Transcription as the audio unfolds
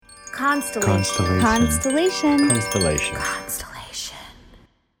Constellation. Constellation. Constellation. Constellation.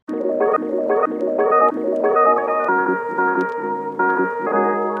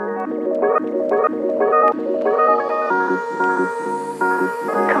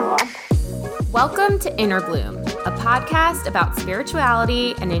 Welcome to Inner Bloom, a podcast about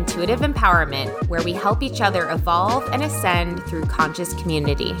spirituality and intuitive empowerment where we help each other evolve and ascend through conscious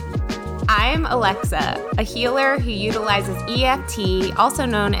community. I'm Alexa, a healer who utilizes EFT, also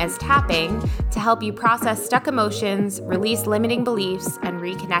known as tapping, to help you process stuck emotions, release limiting beliefs, and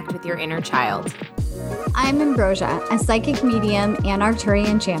reconnect with your inner child. I'm Ambrosia, a psychic medium and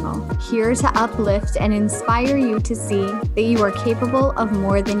Arcturian channel, here to uplift and inspire you to see that you are capable of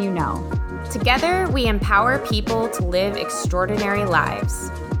more than you know. Together, we empower people to live extraordinary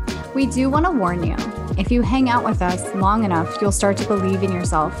lives. We do want to warn you, if you hang out with us long enough, you'll start to believe in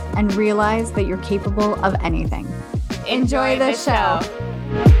yourself and realize that you're capable of anything. Enjoy the show.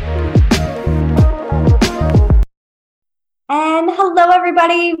 And hello,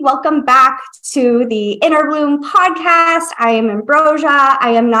 everybody. Welcome back to the Inner Bloom podcast. I am Ambrosia.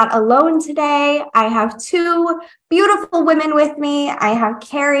 I am not alone today. I have two beautiful women with me. I have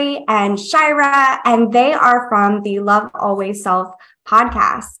Carrie and Shira, and they are from the Love Always Self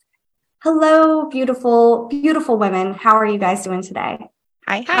podcast. Hello, beautiful, beautiful women. How are you guys doing today?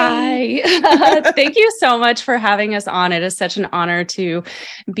 Hi. Thank you so much for having us on. It is such an honor to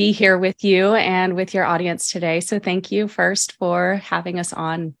be here with you and with your audience today. So thank you first for having us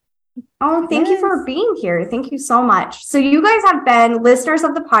on. Oh, thank you for being here. Thank you so much. So you guys have been listeners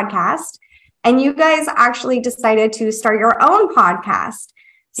of the podcast, and you guys actually decided to start your own podcast.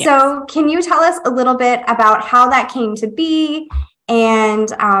 Yes. So can you tell us a little bit about how that came to be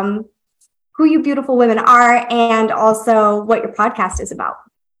and who you beautiful women are, and also what your podcast is about?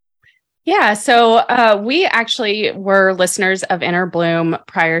 Yeah, so we actually were listeners of Inner Bloom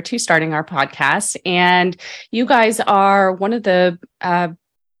prior to starting our podcast, and you guys are one of the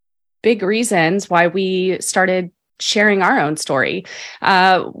big reasons why we started sharing our own story.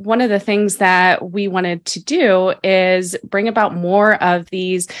 One of the things that we wanted to do is bring about more of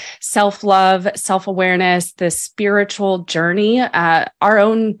these self-love, self-awareness, the spiritual journey, our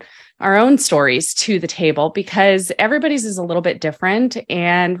own stories to the table, because everybody's is a little bit different.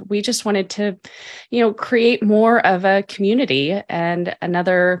 And we just wanted to, create more of a community and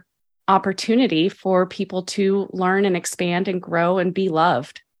another opportunity for people to learn and expand and grow and be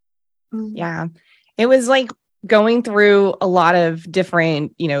loved. Yeah. It was like going through a lot of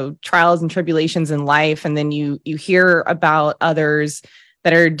different, trials and tribulations in life. And then you hear about others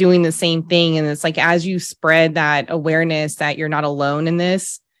that are doing the same thing. And it's like, as you spread that awareness that you're not alone in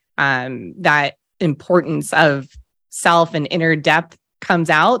this, that importance of self and inner depth comes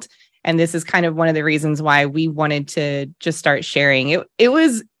out. And this is kind of one of the reasons why we wanted to just start sharing. It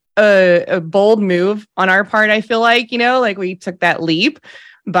was a bold move on our part, I feel like, like we took that leap,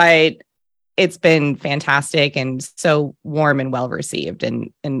 but it's been fantastic and so warm and well received.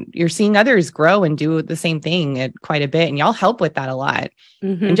 And you're seeing others grow and do the same thing quite a bit. And y'all help with that a lot.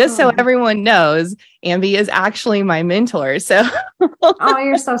 Mm-hmm. And just so everyone knows, Ambi is actually my mentor. So oh,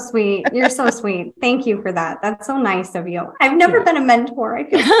 you're so sweet. You're so sweet. Thank you for that. That's so nice of you. I've never been a mentor. I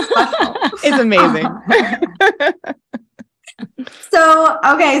feel so special. It's amazing. So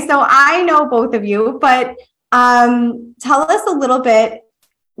I know both of you, but tell us a little bit,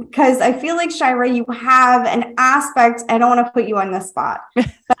 because I feel like, Shira, you have an aspect, I don't want to put you on the spot,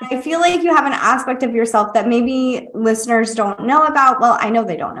 but I feel like you have an aspect of yourself that maybe listeners don't know about. Well, I know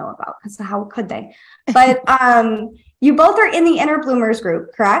they don't know about, because how could they? But you both are in the Inner Bloomers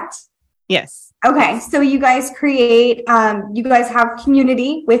group, correct? Yes. Okay, so you guys you guys have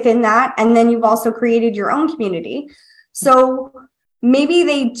community within that, and then you've also created your own community. So maybe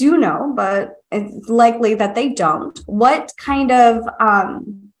they do know, but it's likely that they don't. What kind of,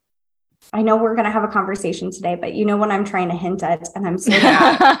 I know we're going to have a conversation today, but you know what I'm trying to hint at, and I'm so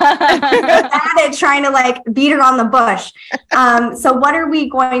bad at trying to beat it on the bush. So what are we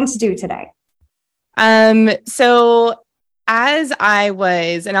going to do today? So as I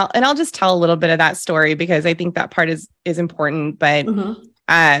was, and I'll just tell a little bit of that story, because I think that part is important, but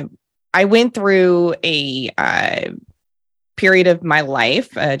I went through a period of my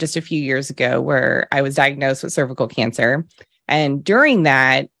life just a few years ago where I was diagnosed with cervical cancer. And during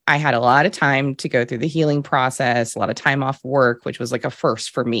that, I had a lot of time to go through the healing process, a lot of time off work, which was like a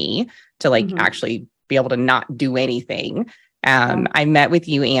first for me to actually be able to not do anything. I met with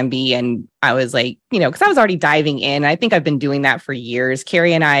you, Ambi, and I was like, because I was already diving in. I think I've been doing that for years.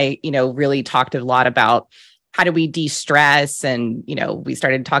 Carrie and I, really talked a lot about how do we de-stress? And, we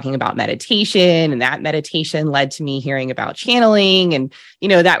started talking about meditation, and that meditation led to me hearing about channeling and,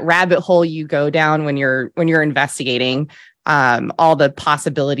 that rabbit hole you go down when you're investigating all the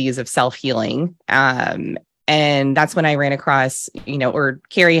possibilities of self-healing. And that's when I ran across, or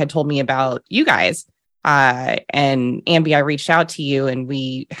Carrie had told me about you guys. And Ambi, I reached out to you and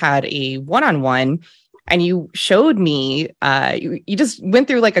we had a one-on-one, and you showed me, you just went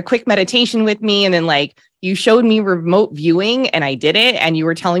through like a quick meditation with me, and then like you showed me remote viewing, and I did it, and you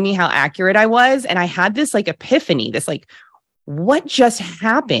were telling me how accurate I was. And I had this like epiphany, this like, what just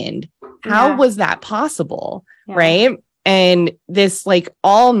happened? How was that possible? Yeah. Right. And this like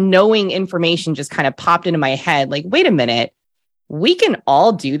all knowing information just kind of popped into my head. Like, wait a minute, we can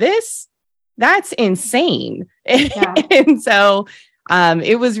all do this. That's insane. Yeah. And so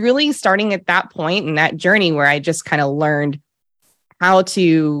it was really starting at that point in that journey where I just kind of learned how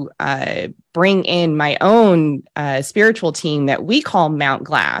to bring in my own spiritual team that we call Mount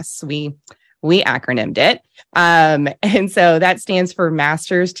Glass. We acronymed it. And so that stands for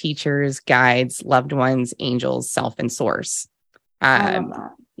Masters, Teachers, Guides, Loved Ones, Angels, Self, and Source. I love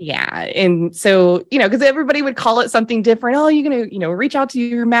that. Yeah. And so, because everybody would call it something different. Oh, you're going to, reach out to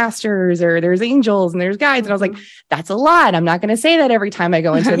your masters, or there's angels and there's guides. And I was like, that's a lot. I'm not going to say that every time I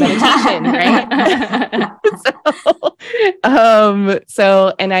go into a meditation. Right.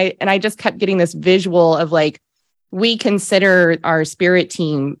 And I just kept getting this visual of like, we consider our spirit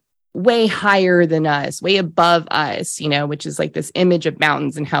team way higher than us, way above us, which is like this image of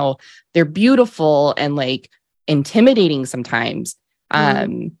mountains and how they're beautiful and like intimidating sometimes.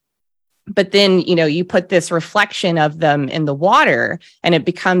 But then, you put this reflection of them in the water and it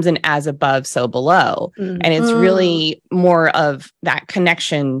becomes an as above, so below. And it's really more of that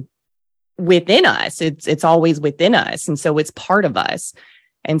connection within us. It's always within us. And so it's part of us.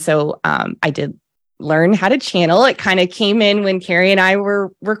 And so I did learn how to channel. It kind of came in when Carrie and I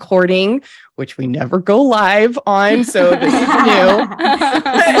were recording, which we never go live on. So this is new.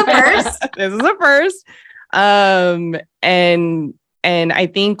 This is a first. And I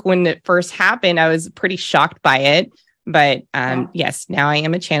think when it first happened, I was pretty shocked by it. But yes, now I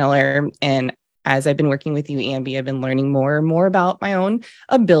am a channeler. And as I've been working with you, Ambi, I've been learning more and more about my own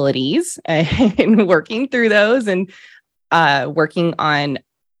abilities and working through those and working on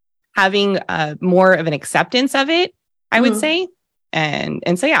having more of an acceptance of it, I would say.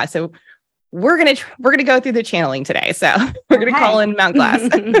 And so, yeah, so we're going to go through the channeling today. So we're going to call in Mount Glass.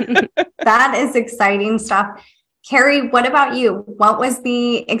 That is exciting stuff. Carrie, what about you? What was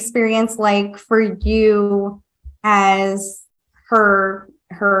the experience like for you as her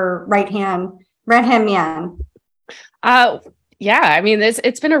right hand man? Yeah, I mean,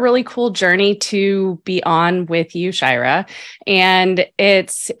 it's been a really cool journey to be on with you, Shira, and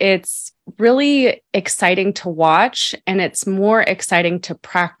it's really exciting to watch, and it's more exciting to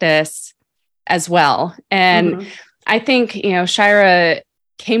practice as well. And I think, Shira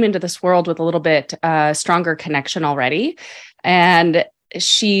came into this world with a little bit stronger connection already, and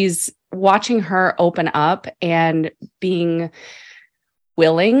she's watching her open up and being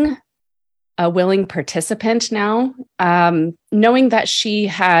a willing participant now, knowing that she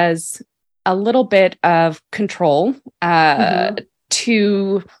has a little bit of control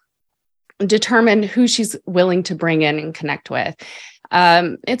to determine who she's willing to bring in and connect with.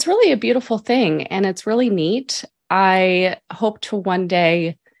 It's really a beautiful thing, and it's really neat. I hope to one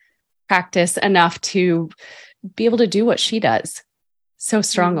day practice enough to be able to do what she does so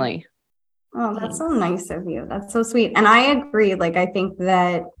strongly. Oh, that's so nice of you. That's so sweet. And I agree. Like, I think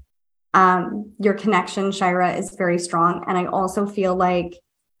that your connection, Shira, is very strong. And I also feel like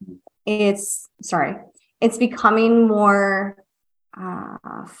it's becoming more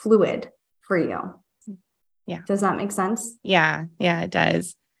fluid for you. Yeah. Does that make sense? Yeah, it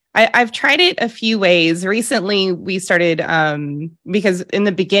does. I've tried it a few ways. Recently, we started, because in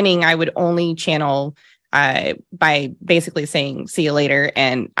the beginning, I would only channel by basically saying, see you later,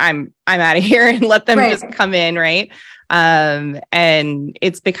 and I'm out of here, and let them just come in, right? And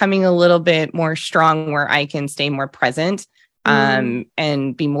it's becoming a little bit more strong where I can stay more present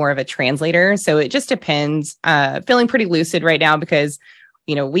and be more of a translator. So it just depends. Feeling pretty lucid right now because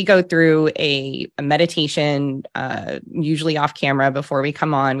we go through a meditation, usually off camera before we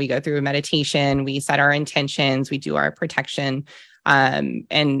come on. We go through a meditation, we set our intentions, we do our protection.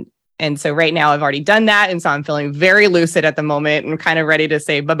 And so right now I've already done that. And so I'm feeling very lucid at the moment and kind of ready to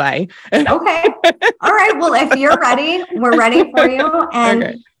say bye-bye. Okay. All right. Well, if you're ready, we're ready for you.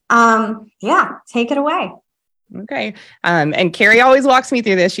 And take it away. Okay. And Carrie always walks me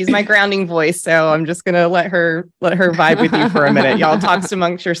through this. She's my grounding voice. So I'm just going to let her vibe with you for a minute. Y'all talk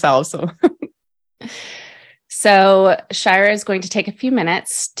amongst yourselves. So Shira is going to take a few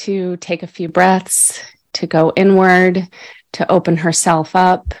minutes to take a few breaths, to go inward, to open herself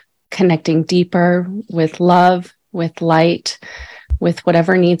up, connecting deeper with love, with light, with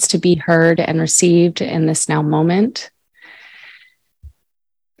whatever needs to be heard and received in this now moment.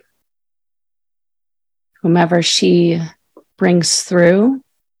 Whomever she brings through,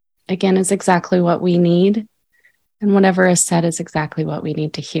 again, is exactly what we need. And whatever is said is exactly what we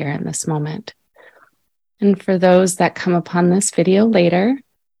need to hear in this moment. And for those that come upon this video later,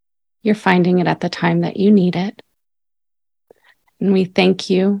 you're finding it at the time that you need it. And we thank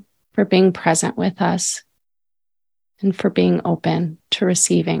you for being present with us and for being open to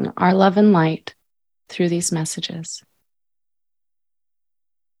receiving our love and light through these messages.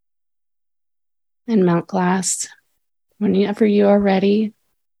 And Mount Glass, whenever you are ready,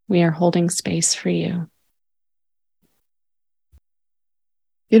 we are holding space for you.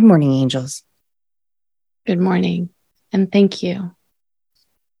 Good morning, angels. Good morning, and thank you.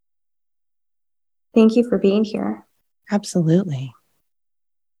 Thank you for being here. Absolutely.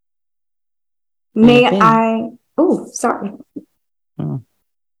 May I? Oh, sorry. No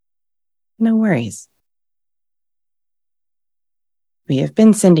worries. We have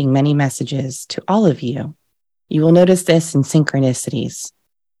been sending many messages to all of you. You will notice this in synchronicities.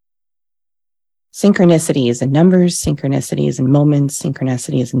 Synchronicities in numbers, synchronicities in moments,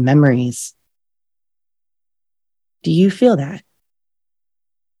 synchronicities in memories. Do you feel that?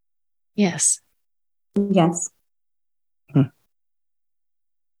 Yes. Yes.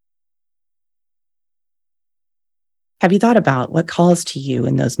 Have you thought about what calls to you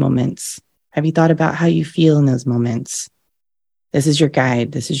in those moments? Have you thought about how you feel in those moments? This is your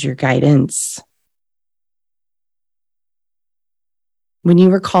guide. This is your guidance. When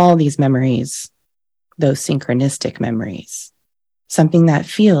you recall these memories, those synchronistic memories, something that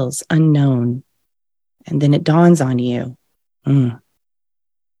feels unknown, and then it dawns on you.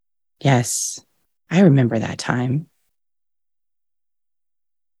 Yes, I remember that time.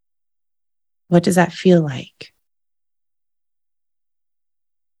 What does that feel like?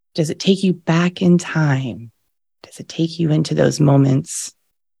 Does it take you back in time? Does it take you into those moments?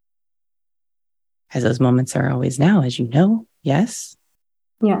 As those moments are always now, as you know, yes?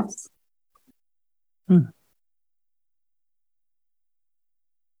 Yes.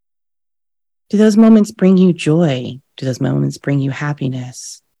 Do those moments bring you joy? Do those moments bring you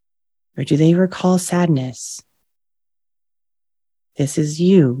happiness? Or do they recall sadness? This is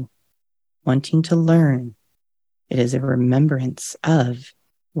you wanting to learn. It is a remembrance of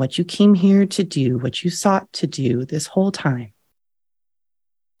what you came here to do, what you sought to do this whole time.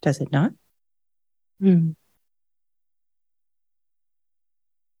 Does it not? We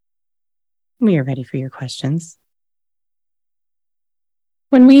are ready for your questions.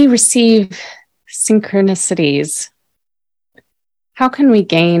 When we receive synchronicities, how can we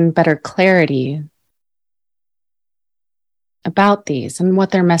gain better clarity about these and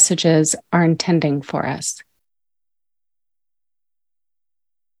what their messages are intending for us?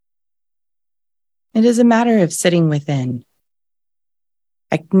 It is a matter of sitting within.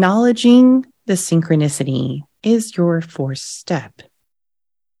 Acknowledging the synchronicity is your fourth step.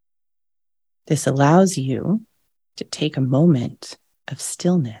 This allows you to take a moment of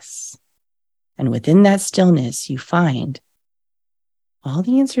stillness. And within that stillness, you find all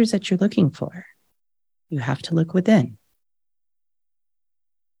the answers that you're looking for. You have to look within.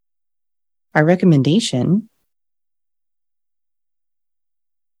 Our recommendation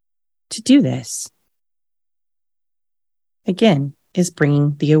to do this, again, is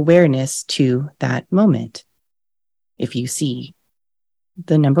bringing the awareness to that moment. If you see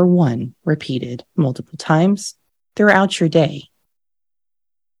the number 1 repeated multiple times throughout your day,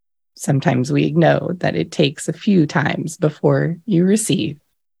 sometimes we know that it takes a few times before you receive.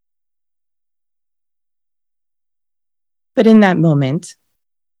 But in that moment,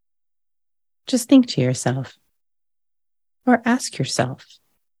 just think to yourself or ask yourself,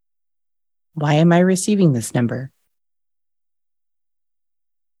 why am I receiving this number?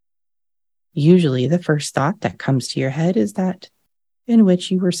 Usually the first thought that comes to your head is that in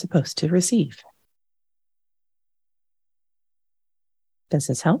which you were supposed to receive. Does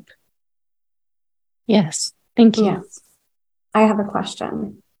this help? Yes, thank you. Yes. I have a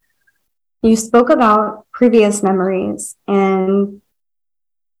question. You spoke about previous memories and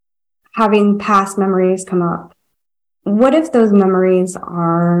having past memories come up. What if those memories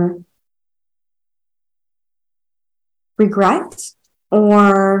are regret?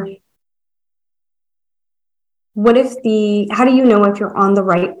 Or what if how do you know if you're on the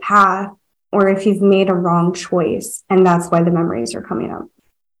right path or if you've made a wrong choice and that's why the memories are coming up?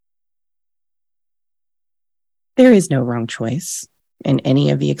 There is no wrong choice in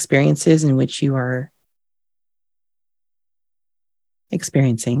any of the experiences in which you are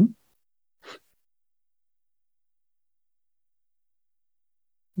experiencing.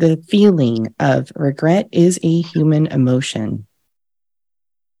 The feeling of regret is a human emotion.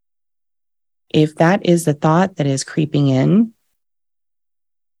 If that is the thought that is creeping in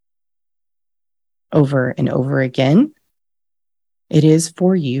over and over again, it is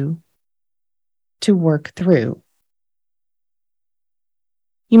for you to work through.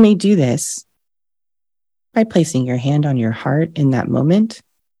 You may do this by placing your hand on your heart in that moment,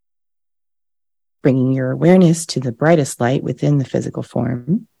 bringing your awareness to the brightest light within the physical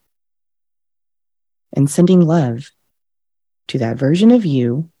form, and sending love to that version of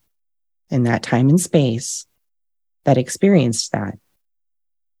you in that time and space that experienced that.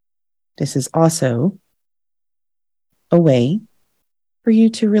 This is also a way for you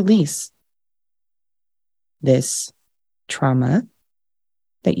to release this trauma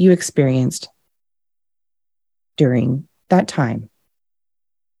that you experienced during that time.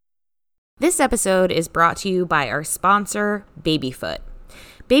 This episode is brought to you by our sponsor, Babyfoot.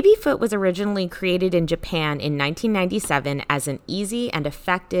 Babyfoot was originally created in Japan in 1997 as an easy and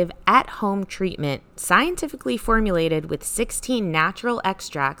effective at-home treatment scientifically formulated with 16 natural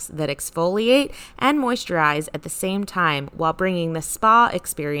extracts that exfoliate and moisturize at the same time while bringing the spa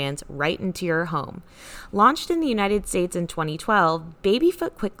experience right into your home. Launched in the United States in 2012,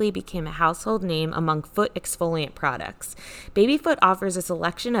 Babyfoot quickly became a household name among foot exfoliant products. Babyfoot offers a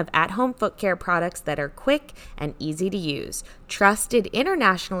selection of at-home foot care products that are quick and easy to use, trusted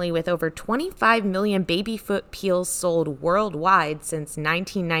internationally with over 25 million baby foot peels sold worldwide since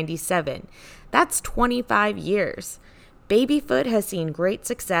 1997. That's 25 years. Babyfoot has seen great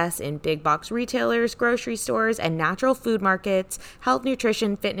success in big box retailers, grocery stores, and natural food markets, health,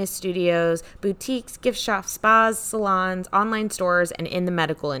 nutrition, fitness studios, boutiques, gift shops, spas, salons, online stores, and in the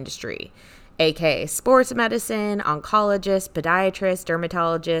medical industry, aka sports medicine, oncologists, podiatrists,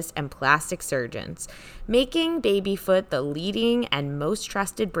 dermatologists, and plastic surgeons, making Babyfoot the leading and most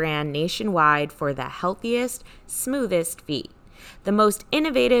trusted brand nationwide for the healthiest, smoothest feet. The most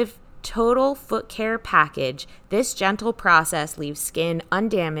innovative total foot care package, this gentle process leaves skin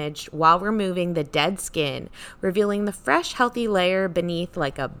undamaged while removing the dead skin, revealing the fresh, healthy layer beneath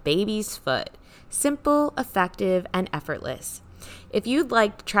like a baby's foot. Simple, effective, and effortless. If you'd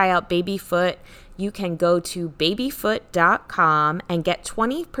like to try out Babyfoot, you can go to babyfoot.com and get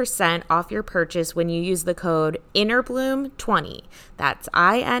 20% off your purchase when you use the code INNERBLOOM20. That's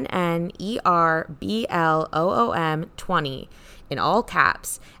INNERBLOOM 20 in all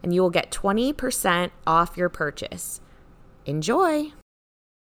caps, and you will get 20% off your purchase. Enjoy!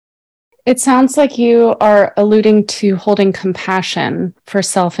 It sounds like you are alluding to holding compassion for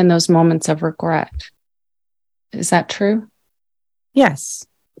self in those moments of regret. Is that true? Yes,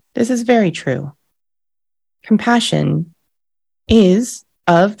 this is very true. Compassion is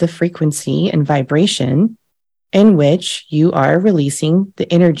of the frequency and vibration in which you are releasing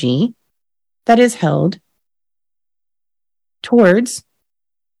the energy that is held towards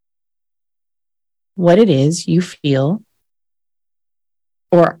what it is you feel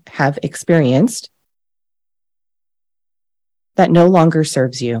or have experienced that no longer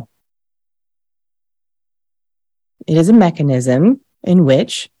serves you. It is a mechanism in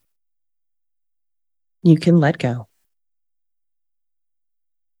which you can let go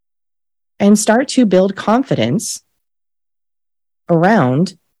and start to build confidence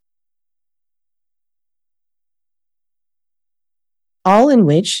around all in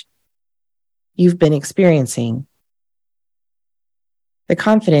which you've been experiencing. The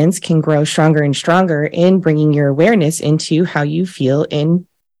confidence can grow stronger and stronger in bringing your awareness into how you feel in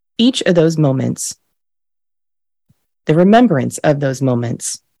each of those moments, the remembrance of those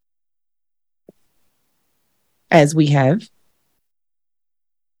moments. As we have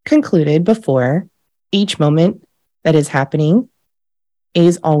concluded before, each moment that is happening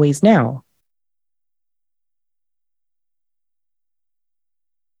is always now.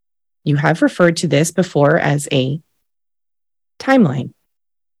 You have referred to this before as a timeline.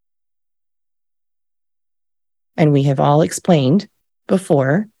 And we have all explained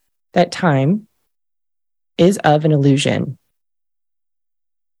before that time is of an illusion.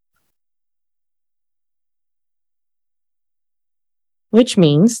 Which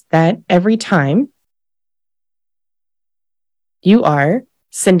means that every time you are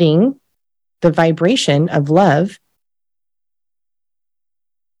sending the vibration of love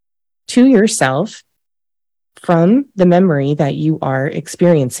to yourself from the memory that you are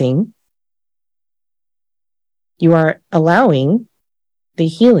experiencing, you are allowing the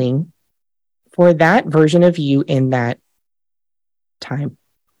healing for that version of you in that time.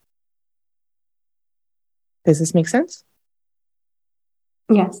 Does this make sense?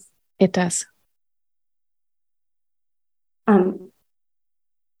 Yes. It does.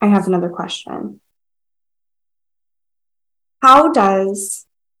 I have another question. How does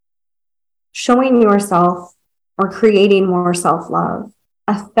showing yourself or creating more self-love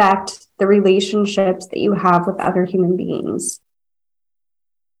affect the relationships that you have with other human beings?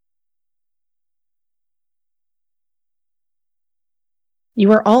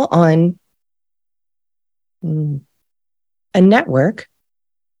 You are all on a network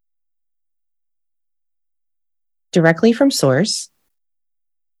directly from source,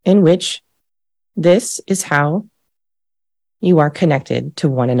 in which this is how you are connected to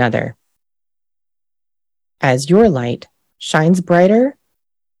one another. As your light shines brighter,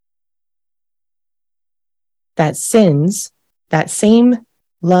 that sends that same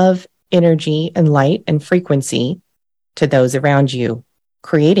love, energy, and light and frequency to those around you,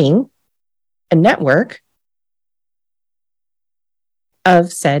 creating a network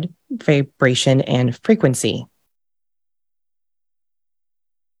of said vibration and frequency.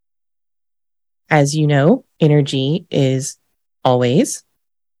 As you know, energy is always,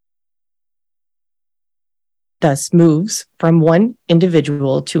 thus moves from one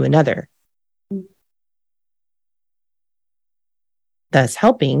individual to another, thus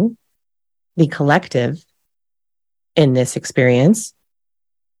helping the collective in this experience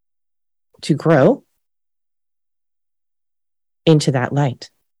to grow into that light,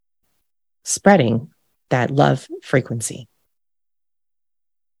 spreading that love frequency.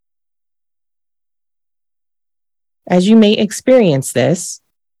 As you may experience this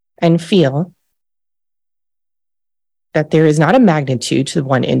and feel that there is not a magnitude to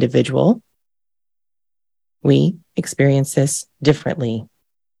one individual, we experience this differently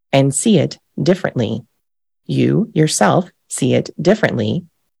and see it differently. You yourself see it differently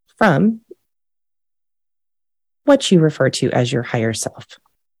from what you refer to as your higher self.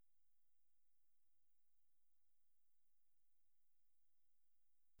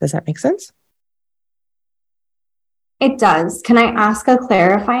 Does that make sense? It does. Can I ask a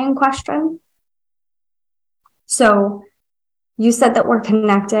clarifying question? So you said that we're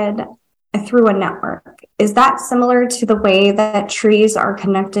connected through a network. Is that similar to the way that trees are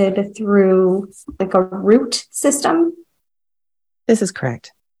connected through like a root system? This is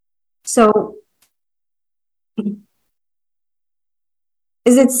correct. So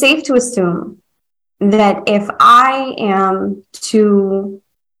is it safe to assume that if I am to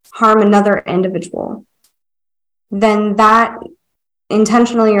harm another individual, then that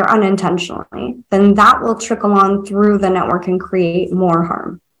intentionally or unintentionally, then that will trickle on through the network and create more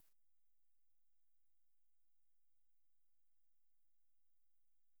harm?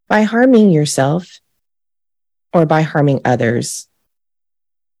 By harming yourself or by harming others,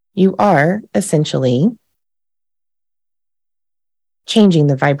 you are essentially changing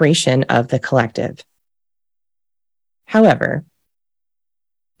the vibration of the collective. However,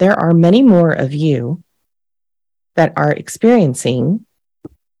 there are many more of you that are experiencing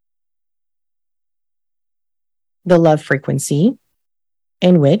the love frequency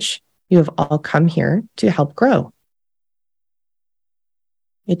in which you have all come here to help grow.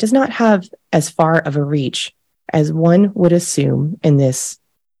 It does not have as far of a reach as one would assume in this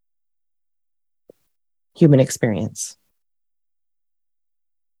human experience.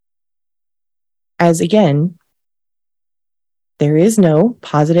 As again, there is no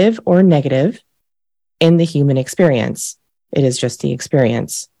positive or negative in the human experience. It is just the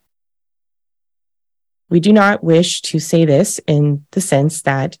experience. We do not wish to say this in the sense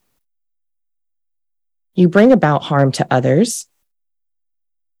that you bring about harm to others,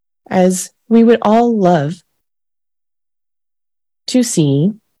 as we would all love to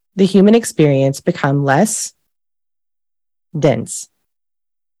see the human experience become less dense,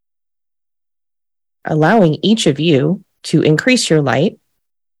 allowing each of you to increase your light.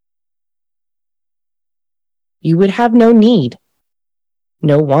 You would have no need,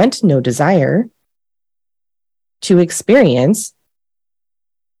 no want, no desire to experience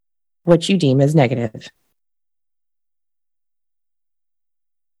what you deem as negative.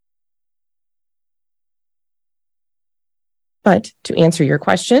 But to answer your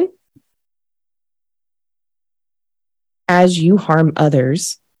question, as you harm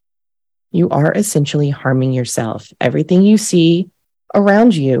others, you are essentially harming yourself. Everything you see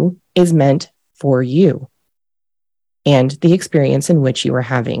around you is meant for you and the experience in which you are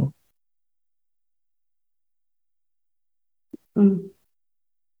having. Mm.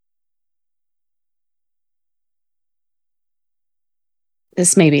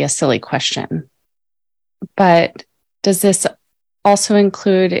 this may be a silly question, but does this also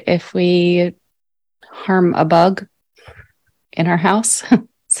include if we harm a bug in our house?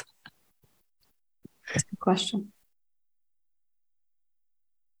 That's a good question.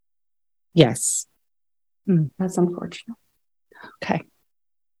 Yes. That's unfortunate. Okay.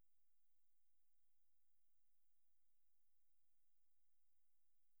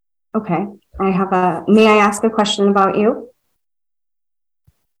 Okay. May I ask a question about you?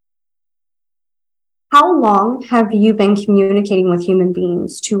 How long have you been communicating with human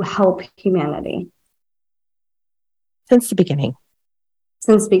beings to help humanity? Since the beginning.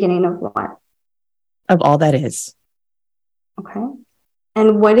 Since the beginning of what? Of all that is. Okay.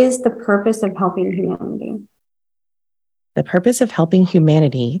 And what is the purpose of helping humanity? The purpose of helping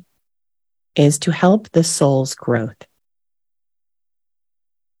humanity is to help the soul's growth.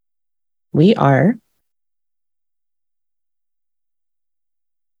 We are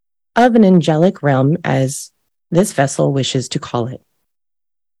of an angelic realm, as this vessel wishes to call it.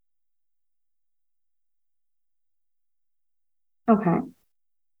 Okay.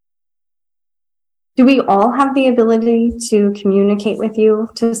 Do we all have the ability to communicate with you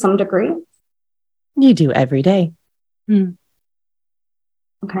to some degree? You do every day. Okay.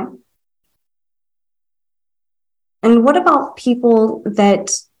 And what about people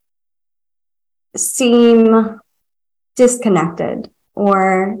that seem disconnected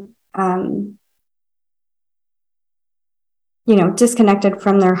or, disconnected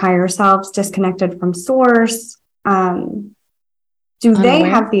from their higher selves, disconnected from source? Do they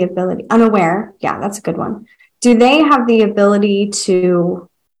have the ability, unaware? Yeah, that's a good one. Do they have the ability to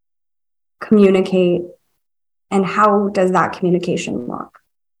communicate, and how does that communication look?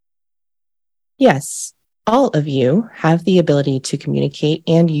 Yes, all of you have the ability to communicate,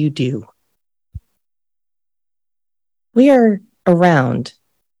 and you do. We are around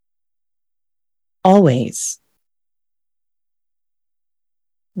always.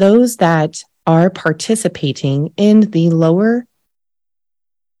 Those that are participating in the lower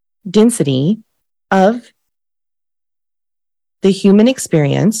density of the human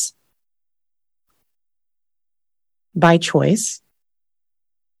experience by choice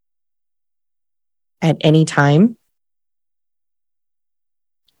at any time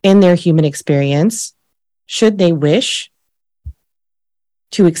in their human experience, should they wish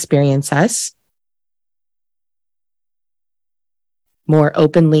to experience us more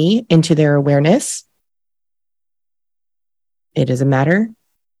openly into their awareness. It is a matter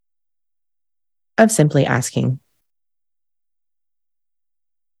of simply asking.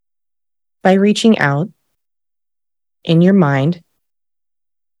 By reaching out in your mind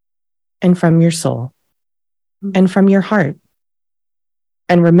and from your soul and from your heart,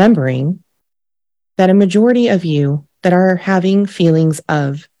 and remembering that a majority of you that are having feelings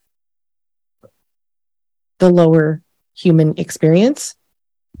of the lower human experience,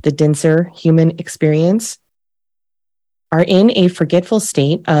 the denser human experience, are in a forgetful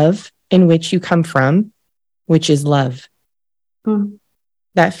state of in which you come from, which is love.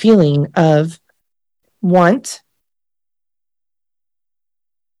 That feeling of want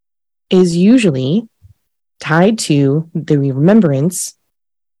is usually tied to the remembrance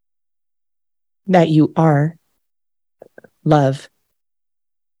that you are love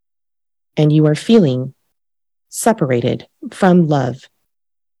and you are feeling separated from love.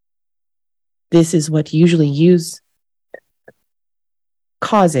 This is what usually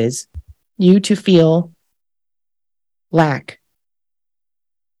causes you to feel lack,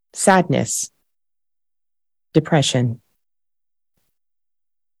 sadness, depression.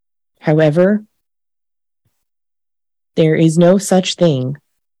 However, there is no such thing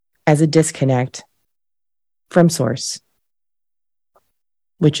as a disconnect from source,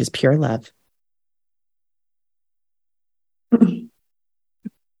 which is pure love.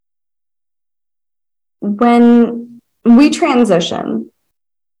 When we transition,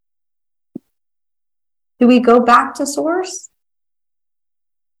 do we go back to source?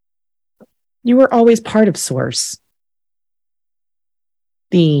 You were always part of source.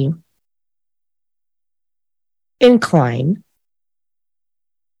 The incline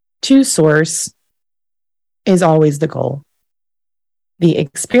to source is always the goal. The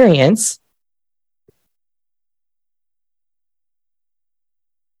experience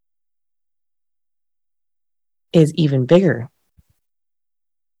is even bigger.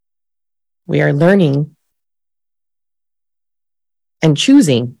 We are learning and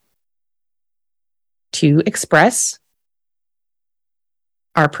choosing to express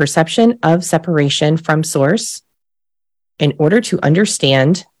our perception of separation from source in order to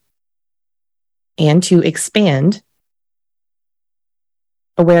understand and to expand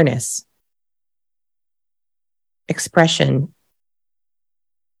awareness, expression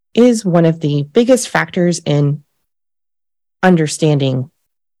is one of the biggest factors in understanding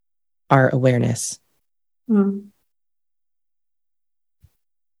our awareness.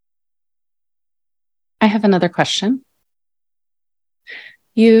 I have another question.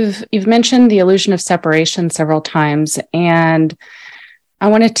 You've mentioned the illusion of separation several times, and I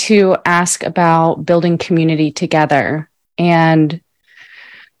wanted to ask about building community together and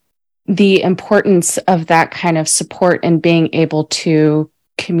the importance of that kind of support and being able to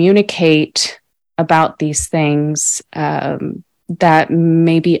communicate about these things that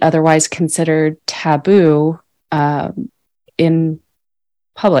may be otherwise considered taboo in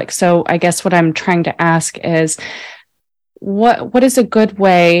public. So I guess what I'm trying to ask is, what is a good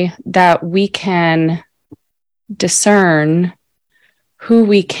way that we can discern who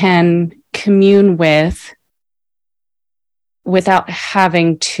we can commune with without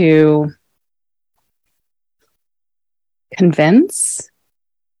having to convince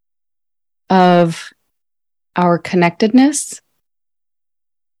of our connectedness?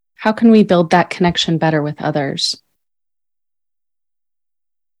 How can we build that connection better with others?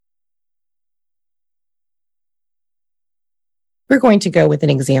 We're going to go with an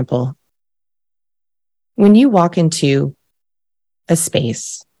example. When you walk into a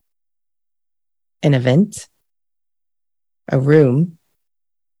space, an event, a room,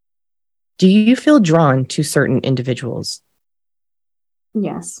 do you feel drawn to certain individuals?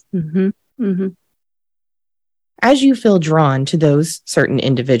 Yes. Mm-hmm. Mm-hmm. As you feel drawn to those certain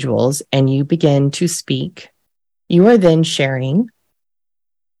individuals and you begin to speak, you are then sharing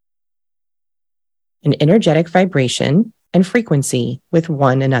an energetic vibration and frequency with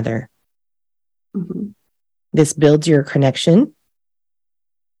one another. Mm-hmm. This builds your connection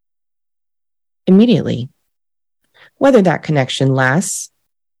immediately. Whether that connection lasts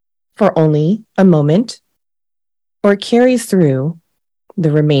for only a moment or carries through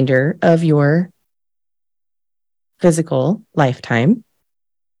the remainder of your physical lifetime,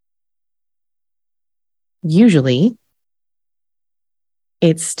 usually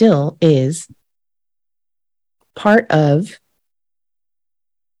it still is part of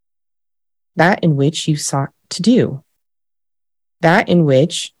that in which you sought to do, that in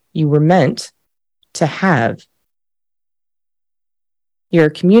which you were meant to have. Your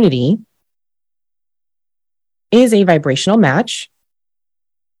community is a vibrational match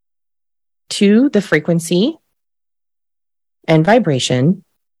to the frequency and vibration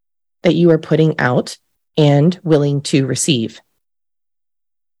that you are putting out and willing to receive.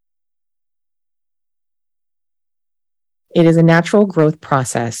 It is a natural growth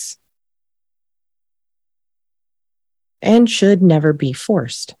process and should never be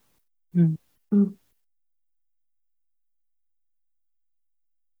forced. Mm-hmm.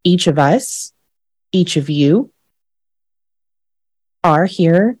 Each of us, each of you, are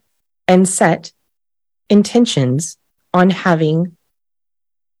here and set intentions on having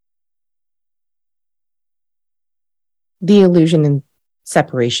the illusion and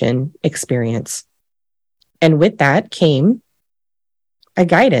separation experience. And with that came a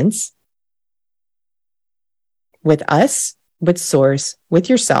guidance with us, with Source, with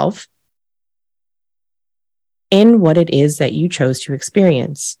yourself, in what it is that you chose to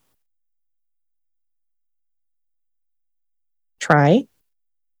experience. Try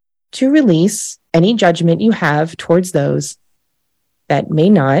to release any judgment you have towards those that may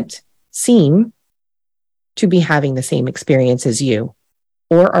not seem to be having the same experience as you,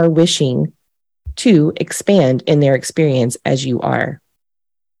 or are wishing to expand in their experience as you are.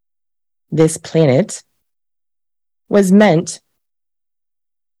 This planet was meant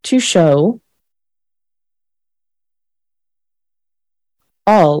to show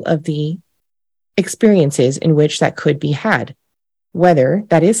all of the experiences in which that could be had, whether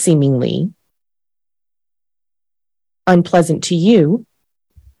that is seemingly unpleasant to you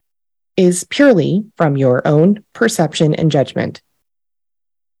is purely from your own perception and judgment.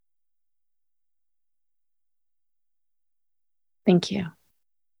 Thank you.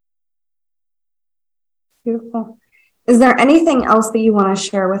 Beautiful. Is there anything else that you want to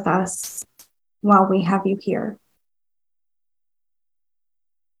share with us while we have you here?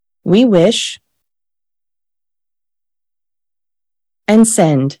 We wish and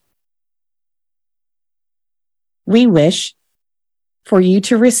send. We wish for you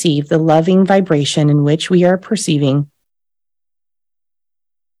to receive the loving vibration in which we are perceiving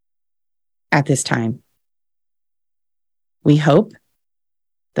at this time. We hope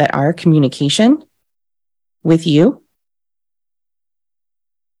that our communication with you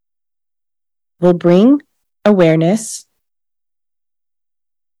will bring awareness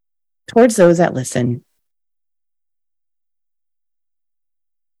towards those that listen.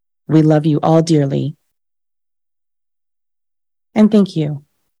 We love you all dearly. And thank you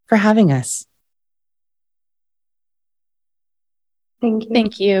for having us. Thank you.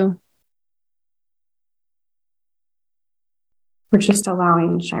 Thank you. We're just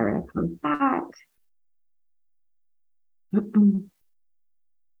allowing Shira to come back.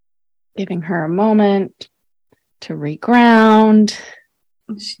 Giving her a moment to reground.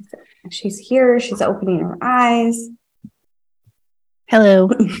 She's here. She's opening her eyes. Hello.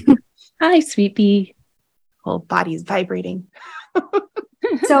 Hi, sweet bee. Whole body's vibrating.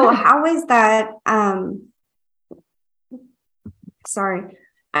 So how is that? Sorry.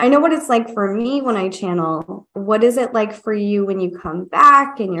 I know what it's like for me when I channel. What is it like for you when you come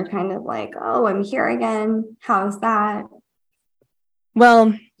back and you're kind of like, oh, I'm here again? How's that?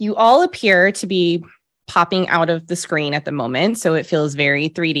 Well, you all appear to be popping out of the screen at the moment, so it feels very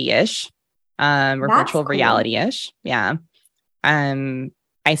 3D-ish, or That's virtual cool. reality-ish. Yeah.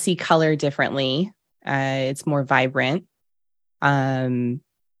 I see color differently. It's more vibrant. My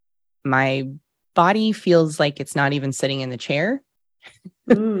body feels like it's not even sitting in the chair.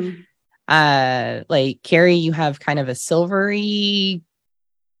 Mm. Like Carrie, you have kind of a silvery,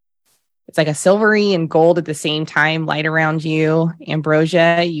 it's like a silvery and gold at the same time light around you.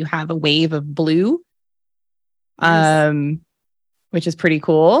 Ambrosia, you have a wave of blue, Nice. which is pretty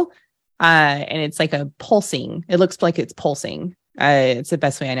cool. And it's like a pulsing. It looks like it's pulsing. It's the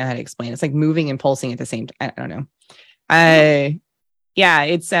best way I know how to explain. It's like moving and pulsing at the same time. I don't know. Yeah,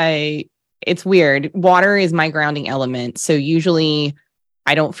 it's weird. Water is my grounding element. So usually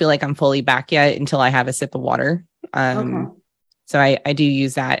I don't feel like I'm fully back yet until I have a sip of water. Okay. So I do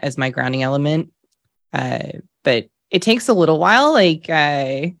use that as my grounding element. But it takes a little while, like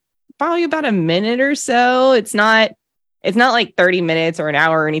probably about a minute or so. It's not like 30 minutes or an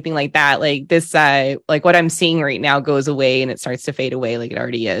hour or anything like that. Like this, like what I'm seeing right now goes away and it starts to fade away like it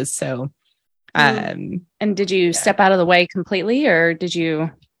already is. So, And did you step out of the way completely, or did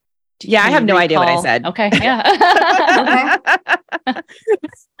you? Yeah, I have no idea what I said. Okay. Yeah.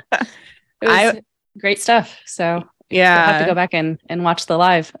 It was great stuff. So yeah, you'll have to go back and watch the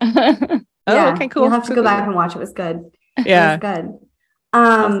live. Oh, okay, cool. You'll have to go back and watch. It was good. Yeah. It was good.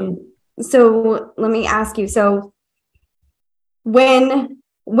 Awesome. So let me ask you. So when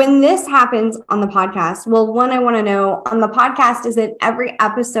this happens on the podcast, well, one, I want to know on the podcast, is it every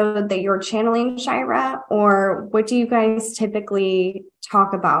episode that you're channeling Shira, or what do you guys typically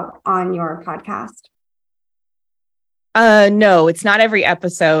talk about on your podcast? No, it's not every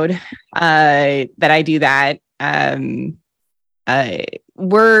episode that I do that.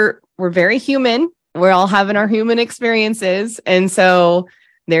 We're very human. We're all having our human experiences. And so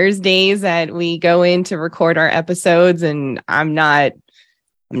there's days that we go in to record our episodes and I'm not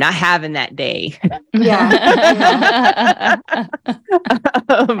having that day. Yeah.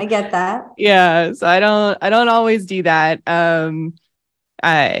 I get that. Yeah. So I don't always do that.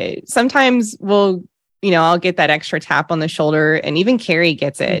 Sometimes I'll get that extra tap on the shoulder, and even Carrie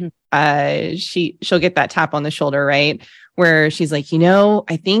gets it. Mm-hmm. She'll get that tap on the shoulder, right? Where she's like,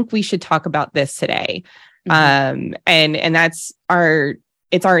 I think we should talk about this today. Mm-hmm. And that's our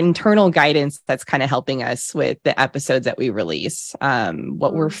internal guidance that's kind of helping us with the episodes that we release,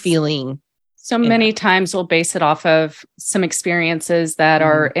 what we're feeling. So many times we'll base it off of some experiences that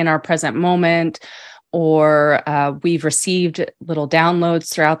are in our present moment, or we've received little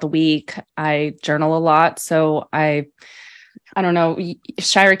downloads throughout the week. I journal a lot. So I don't know.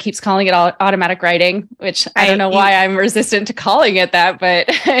 Shira keeps calling it automatic writing, which I don't know why I'm resistant to calling it that, but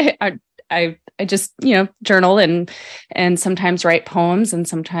I just, journal and sometimes write poems, and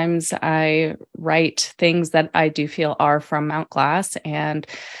sometimes I write things that I do feel are from Mount Glass, and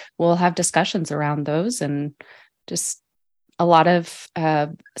we'll have discussions around those, and just a lot of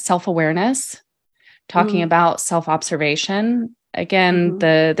self-awareness, talking about self-observation. Again,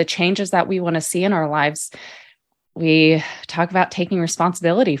 the changes that we want to see in our lives. We talk about taking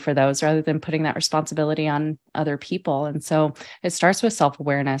responsibility for those rather than putting that responsibility on other people. And so it starts with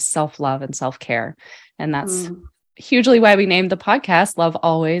self-awareness, self-love, and self-care. And that's hugely why we named the podcast Love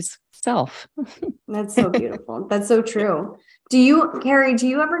Always Self. That's so beautiful. That's so true. Carrie, do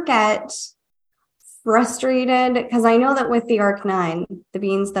you ever get frustrated? Because I know that with the Arc-9, the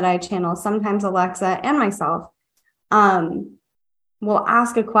beings that I channel, sometimes Alexa and myself, will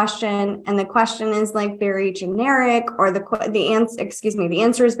ask a question, and the question is like very generic, or the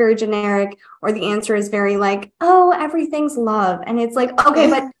answer is very generic, or the answer is very like, oh, everything's love. And it's like, okay,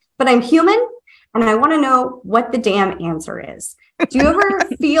 but I'm human and I want to know what the damn answer is. Do you ever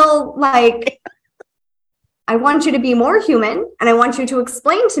feel like, I want you to be more human, and I want you to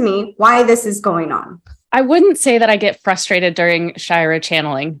explain to me why this is going on. I wouldn't say that I get frustrated during Shira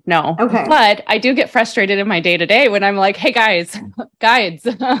channeling. No. Okay. But I do get frustrated in my day-to-day when I'm like, hey guys, guides.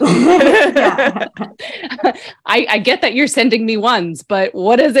 I get that you're sending me ones, but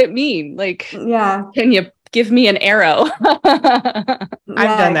what does it mean? Like, can you give me an arrow? I've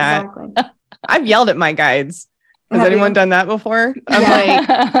done that. Exactly. I've yelled at my guides. Has anyone done that before?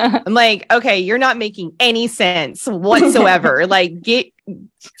 I'm like, okay, you're not making any sense whatsoever. Like, get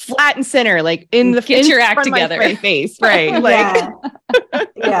flat and center, like get your act together. My face, right? Like,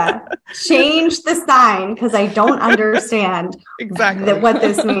 change the sign because I don't understand exactly what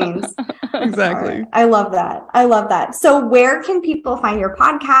this means. Exactly. I love that. So, where can people find your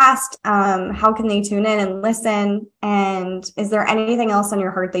podcast? How can they tune in and listen? And is there anything else on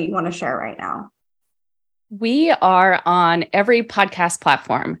your heart that you want to share right now? We are on every podcast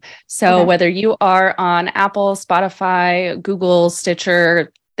platform. So whether you are on Apple, Spotify, Google,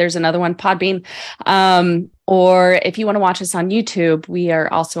 Stitcher, there's another one, Podbean, or if you want to watch us on YouTube, we are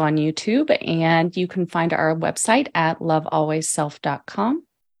also on YouTube, and you can find our website at lovealwaysself.com.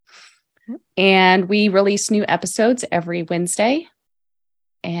 And we release new episodes every Wednesday.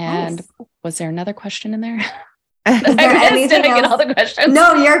 And was there another question in there? Is there anything else? Get all the questions?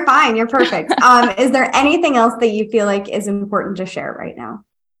 No, you're fine. You're perfect. Is there anything else that you feel like is important to share right now?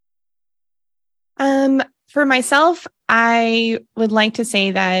 For myself, I would like to say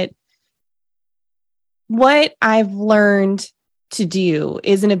that what I've learned to do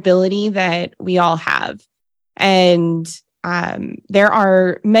is an ability that we all have. And there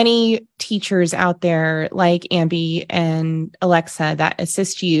are many teachers out there like Ambi and Alexa that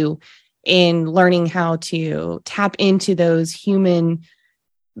assist you in learning how to tap into those human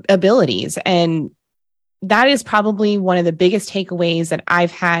abilities. And that is probably one of the biggest takeaways that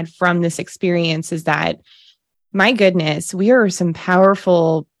I've had from this experience is that, my goodness, we are some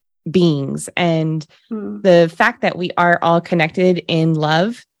powerful beings. And the fact that we are all connected in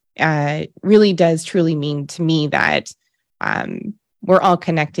love really does truly mean to me that we're all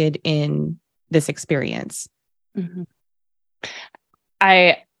connected in this experience. Mm-hmm.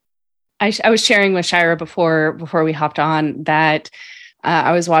 I was sharing with Shira before we hopped on that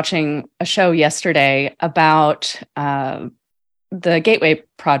I was watching a show yesterday about the Gateway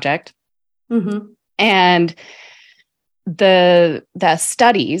Project, and the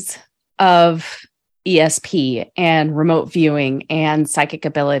studies of ESP and remote viewing and psychic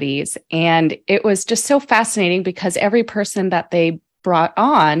abilities. And it was just so fascinating because every person that they brought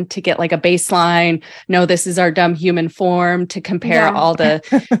on to get like a baseline, no, this is our dumb human form, to compare all the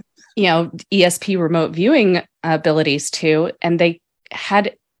ESP remote viewing abilities to, and they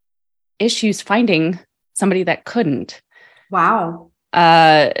had issues finding somebody that couldn't. Wow.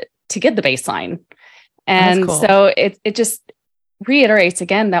 To get the baseline. And cool. So it just reiterates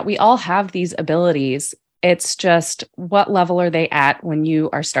again that we all have these abilities. It's just what level are they at when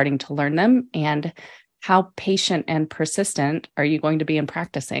you are starting to learn them, and how patient and persistent are you going to be in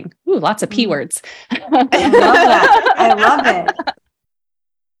practicing? Ooh, lots of P words. I love that. I love it.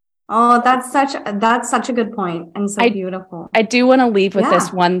 Oh, that's such a good point and so beautiful. I do want to leave with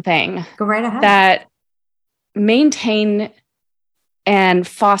this one thing. Go right ahead. That maintain and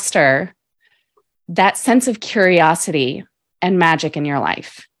foster that sense of curiosity and magic in your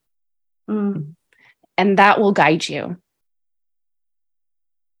life. And that will guide you.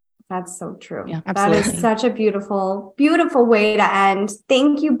 That's so true. Yeah, that is such a beautiful, beautiful way to end.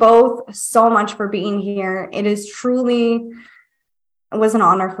 Thank you both so much for being here. It was an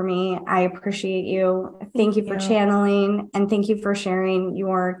honor for me. I appreciate you. Thank you for channeling, and thank you for sharing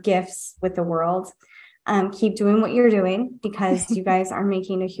your gifts with the world. Keep doing what you're doing because you guys are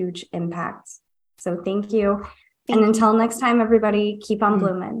making a huge impact. So thank you. And until next time, everybody, keep on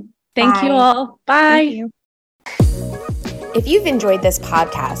blooming. Thank you all. Bye. Thank you. If you've enjoyed this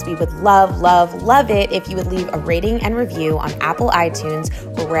podcast, we would love, love, love it if you would leave a rating and review on Apple iTunes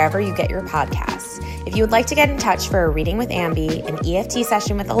or wherever you get your podcasts. If you would like to get in touch for a reading with Ambi, an EFT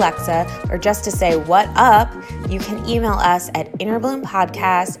session with Alexa, or just to say what up, you can email us at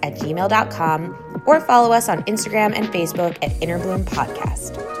innerbloom.podcast@gmail.com or follow us on Instagram and Facebook at Innerbloom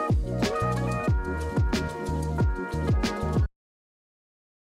Podcast.